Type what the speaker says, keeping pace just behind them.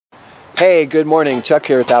Hey, good morning. Chuck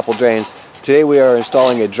here with Apple Drains. Today we are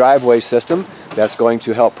installing a driveway system that's going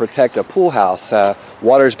to help protect a pool house.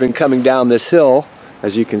 Water's been coming down this hill,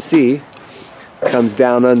 as you can see. It comes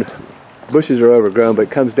down, bushes are overgrown, but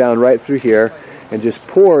it comes down right through here and just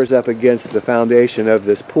pours up against the foundation of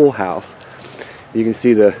this pool house. You can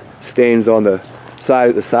see the stains on the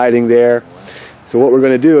side, the siding there. So what we're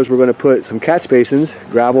going to do is we're going to put some catch basins,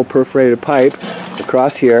 gravel perforated pipe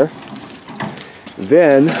across here.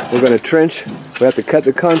 Then we're going to trench, we have to cut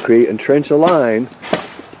the concrete and trench a line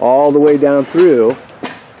all the way down through,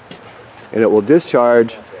 and it will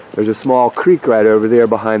discharge. There's a small creek right over there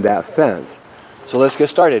behind that fence. So let's get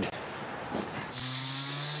started.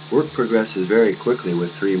 Work progresses very quickly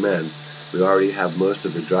with 3 men. We already have most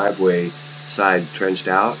of the driveway side trenched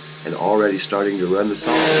out and already starting to run the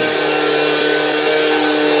saw.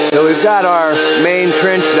 So we've got our main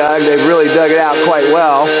trench dug. They've really dug it out quite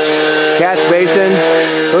well. Catch basin,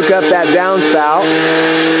 hook up that downspout.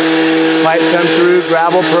 Pipe come through,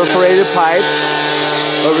 gravel perforated pipe.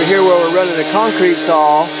 Over here where we're running the concrete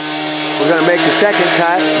saw, we're going to make the second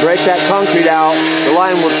cut, break that concrete out. The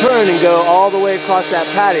line will turn and go all the way across that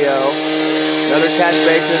patio. Another catch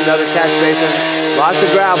basin, lots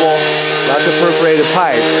of gravel, lots of perforated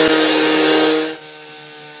pipe.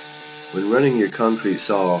 When running your concrete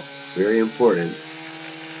saw, very important,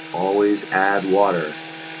 always add water.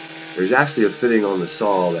 There's actually a fitting on the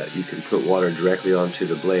saw that you can put water directly onto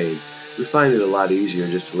the blade. We find it a lot easier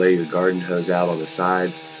just to lay your garden hose out on the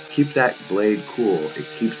side. Keep that blade cool. It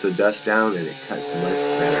keeps the dust down and it cuts much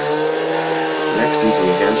better. Next,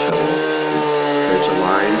 using a hand shovel, trench a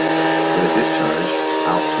line with a discharge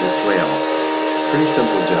out to the swale. Pretty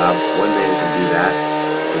simple job. One man can do that.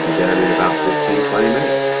 It'll be done in about 15-20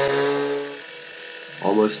 minutes.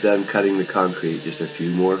 Almost done cutting the concrete, just a few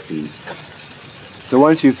more feet. So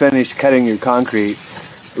once you finish cutting your concrete,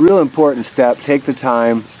 a real important step, take the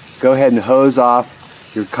time, go ahead and hose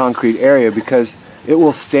off your concrete area because it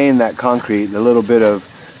will stain that concrete. The little bit of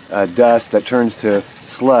dust that turns to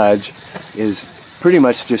sludge is pretty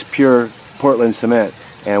much just pure Portland cement.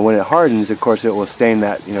 And when it hardens, of course, it will stain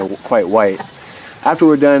that, quite white. After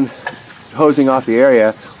we're done hosing off the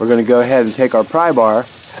area, we're going to go ahead and take our pry bar,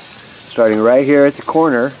 starting right here at the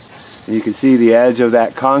corner, and you can see the edge of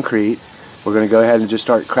that concrete. We're going to go ahead and just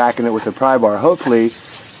start cracking it with the pry bar. Hopefully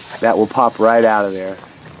that will pop right out of there.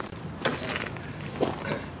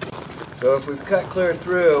 So if we've cut clear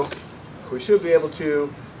through, we should be able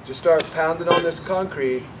to just start pounding on this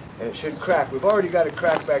concrete and it should crack. We've already got a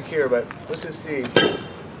crack back here, but let's just see.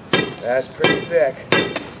 That's pretty thick.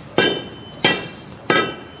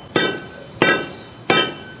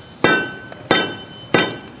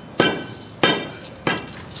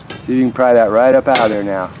 See if you can pry that right up out of there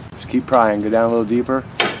now. Just keep prying. Go down a little deeper.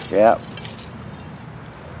 Yep.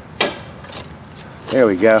 There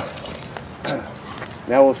we go.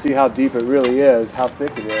 Now we'll see how deep it really is, how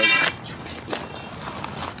thick it is.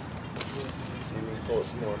 See if we can pull it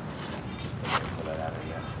some more. Pull that out of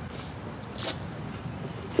here.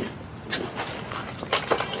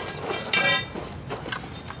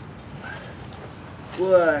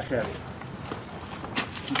 Whoa, that's heavy.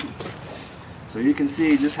 So you can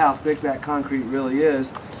see just how thick that concrete really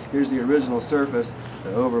is. Here's the original surface.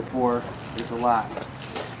 The overpour is a lot.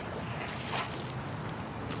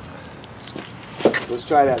 Let's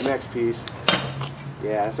try that next piece.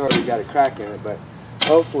 Yeah, it's already got a crack in it, but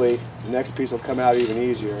hopefully the next piece will come out even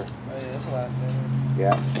easier. Oh yeah, that's a lot thinner.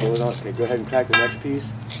 Yeah, pull it on. Okay, go ahead and crack the next piece.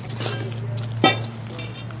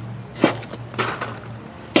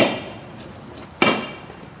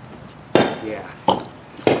 Yeah.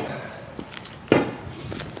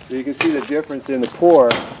 So you can see the difference in the pour.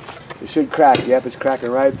 It should crack. Yep, it's cracking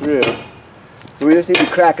right through. So we just need to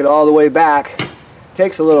crack it all the way back.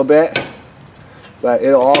 Takes a little bit, but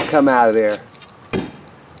it'll all come out of there.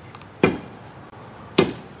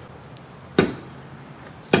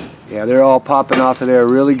 Yeah, they're all popping off of there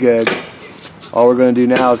really good. All we're going to do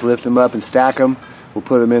now is lift them up and stack them. We'll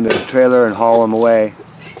put them in the trailer and haul them away.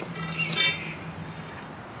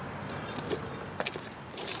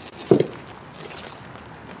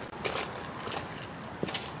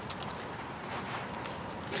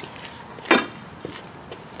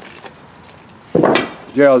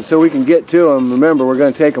 Gerald, so we can get to them, remember we're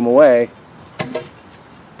going to take them away.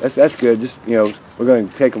 That's good. Just, we're going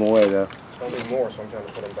to take them away though. It's going to be more, so I'm trying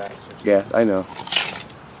to put them back. Yeah, I know.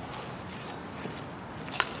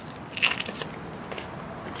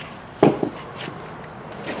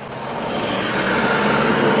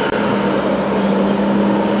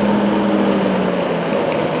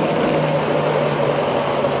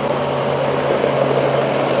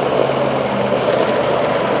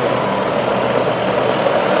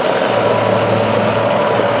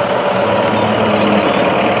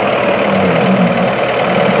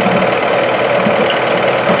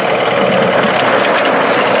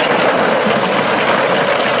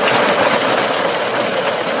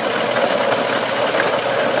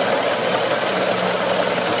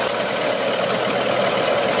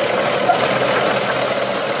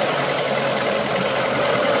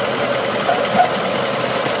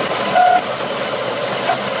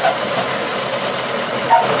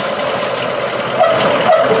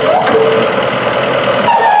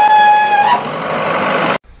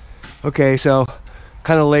 Okay, so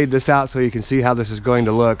kind of laid this out so you can see how this is going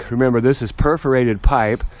to look. Remember, this is perforated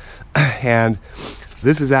pipe, and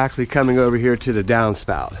this is actually coming over here to the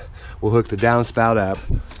downspout. We'll hook the downspout up.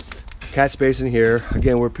 Catch basin here.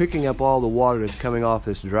 Again, we're picking up all the water that's coming off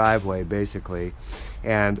this driveway, basically.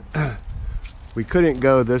 And we couldn't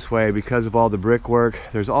go this way because of all the brickwork.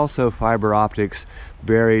 There's also fiber optics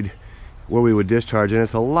buried where we would discharge, and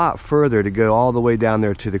it's a lot further to go all the way down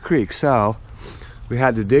there to the creek. So we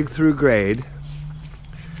had to dig through grade.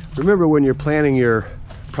 Remember, when you're planning your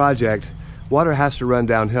project, water has to run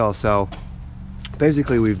downhill. So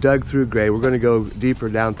basically we've dug through grade. We're going to go deeper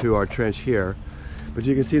down through our trench here. But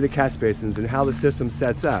you can see the catch basins and how the system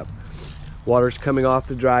sets up. Water's coming off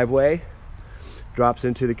the driveway, drops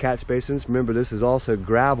into the catch basins. Remember, this is also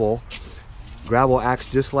gravel. Gravel acts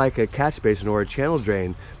just like a catch basin or a channel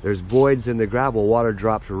drain. There's voids in the gravel. Water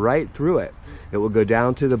drops right through it. It will go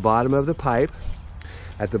down to the bottom of the pipe.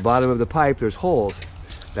 At the bottom of the pipe, there's holes.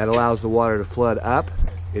 That allows the water to flood up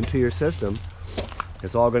into your system.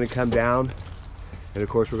 It's all going to come down, and of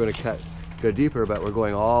course we're going to go deeper, but we're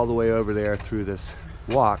going all the way over there through this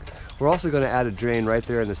walk. We're also going to add a drain right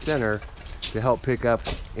there in the center to help pick up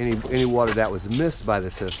any water that was missed by the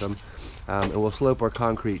system, and we'll slope our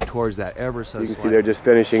concrete towards that ever so slightly. You can see they're just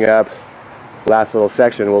finishing up. Last little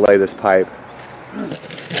section, we'll lay this pipe.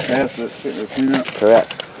 That's the clean up.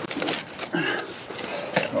 Correct.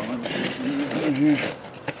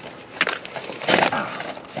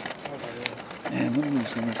 Man, look at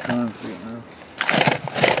so much concrete now.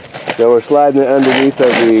 So we're sliding it underneath of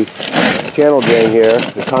the channel drain here,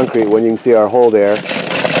 the concrete one. You can see our hole there.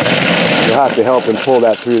 You'll have to help and pull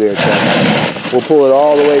that through there, Chuck. We'll pull it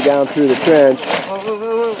all the way down through the trench.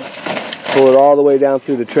 Pull it all the way down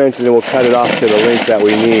through the trench, and then we'll cut it off to the length that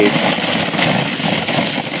we need.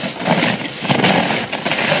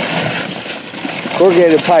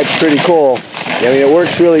 Corrugated pipe's pretty cool. I mean, it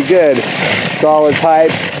works really good. Solid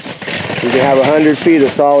pipe. You can have 100 feet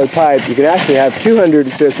of solid pipe. You can actually have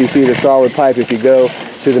 250 feet of solid pipe if you go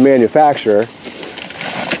to the manufacturer.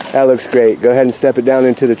 That looks great. Go ahead and step it down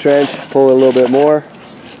into the trench. Pull it a little bit more.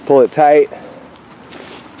 Pull it tight.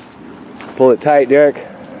 Pull it tight, Derek.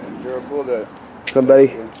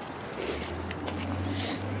 Somebody.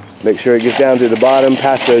 Make sure it gets down to the bottom,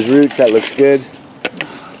 past those roots. That looks good.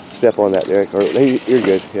 Step on that, Derek. Or, you're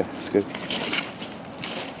good. Yeah, it's good.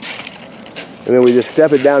 And then we just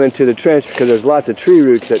step it down into the trench because there's lots of tree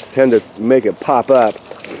roots that tend to make it pop up.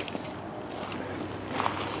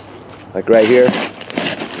 Like right here.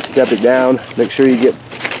 Step it down. Make sure you get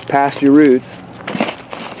past your roots.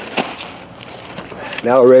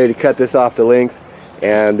 Now we're ready to cut this off to length,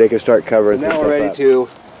 and they can start covering. Now we're ready to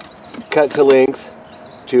cut to length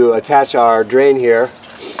to attach our drain here.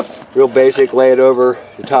 Real basic. Lay it over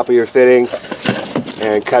the top of your fitting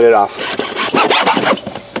and cut it off.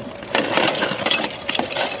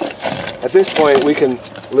 At this point, we can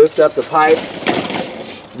lift up the pipe,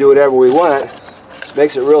 do whatever we want.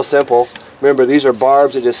 Makes it real simple. Remember, these are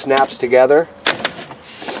barbs that just snaps together.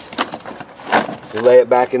 You lay it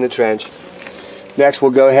back in the trench. Next,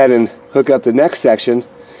 we'll go ahead and hook up the next section,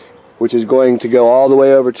 which is going to go all the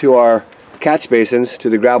way over to our catch basins, to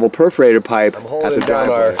the gravel perforated pipe at the down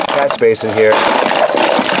our catch basin here.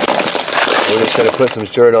 We're just going to put some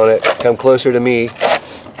dirt on it. Come closer to me.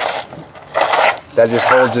 That just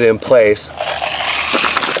holds it in place.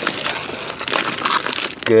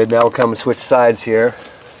 Good. Now we'll come and switch sides here.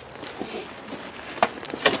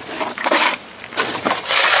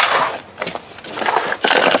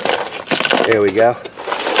 There we go.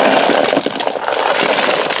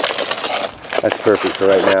 That's perfect for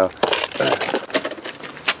right now.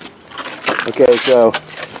 Okay, so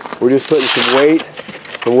we're just putting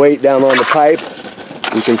some weight down on the pipe.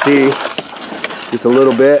 You can see just a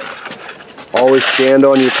little bit. Always stand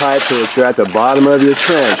on your pipe so that you're at the bottom of your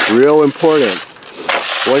trench. Real important.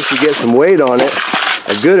 Once you get some weight on it,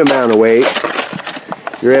 a good amount of weight,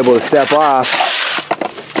 you're able to step off,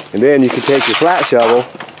 and then you can take your flat shovel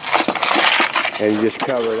and you just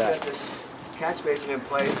cover that. Catch basin in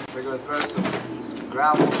place. They're going to throw some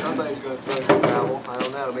gravel. Somebody's going to throw some gravel. I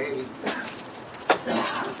don't know, maybe.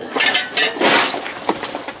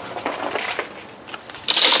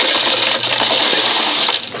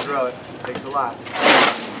 Throw it. Takes a lot.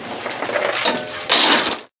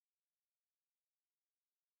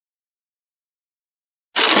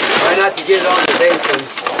 Try not to get it on the basin.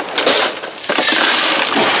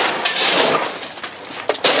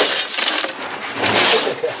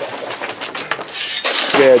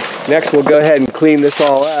 Good. Next, we'll go ahead and clean this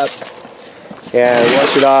all up and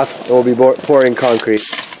wash it off, and we'll be pouring concrete.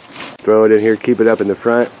 Throw it in here, keep it up in the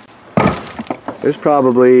front. There's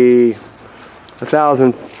probably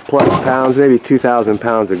 1,000 plus pounds, maybe 2,000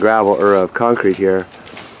 pounds of gravel or of concrete here,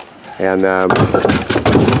 and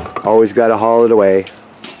always got to haul it away.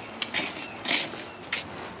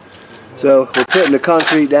 So we're putting the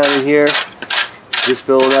concrete down in here, just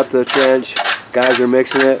filling up the trench. Guys are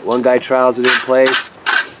mixing it. One guy trials it in place.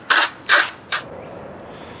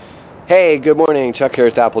 Hey, good morning. Chuck here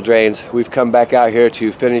with Apple Drains. We've come back out here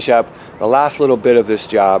to finish up the last little bit of this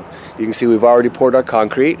job. You can see we've already poured our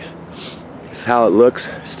concrete. This is how it looks.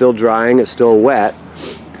 Still drying. It's still wet,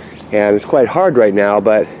 and it's quite hard right now,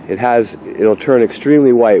 but it'll turn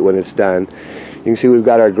extremely white when it's done. You can see we've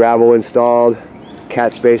got our gravel installed,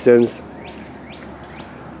 catch basins.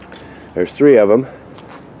 There's 3 of them,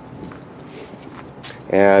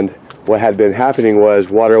 and what had been happening was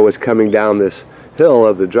water was coming down this hill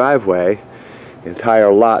of the driveway. The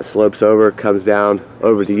entire lot slopes over, comes down.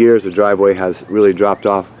 Over the years, the driveway has really dropped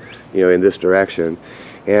off, in this direction,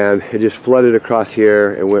 and it just flooded across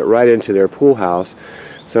here and went right into their pool house.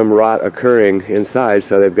 Some rot occurring inside,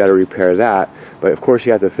 so they've got to repair that. But of course,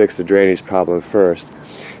 you have to fix the drainage problem first.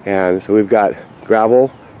 And so we've got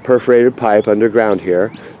gravel, perforated pipe underground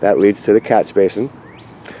here that leads to the catch basin.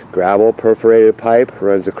 Gravel, perforated pipe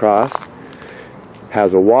runs across,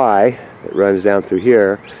 has a Y. It runs down through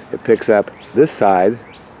here. It picks up this side,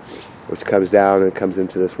 which comes down and comes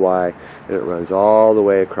into this Y, and it runs all the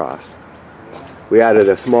way across. We added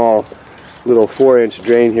a small little 4-inch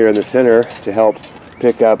drain here in the center to help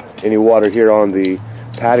pick up any water here on the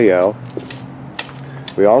patio.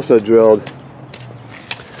 We also drilled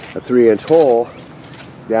a 3-inch hole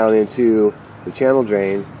down into the channel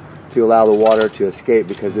drain to allow the water to escape,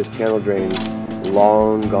 because this channel drain is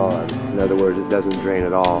long gone. In other words, it doesn't drain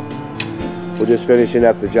at all. We're just finishing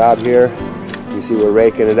up the job here. You see we're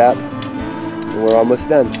raking it up, and we're almost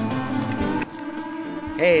done.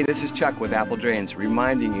 Hey, this is Chuck with Apple Drains,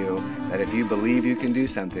 reminding you that if you believe you can do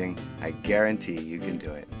something, I guarantee you can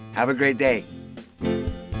do it. Have a great day.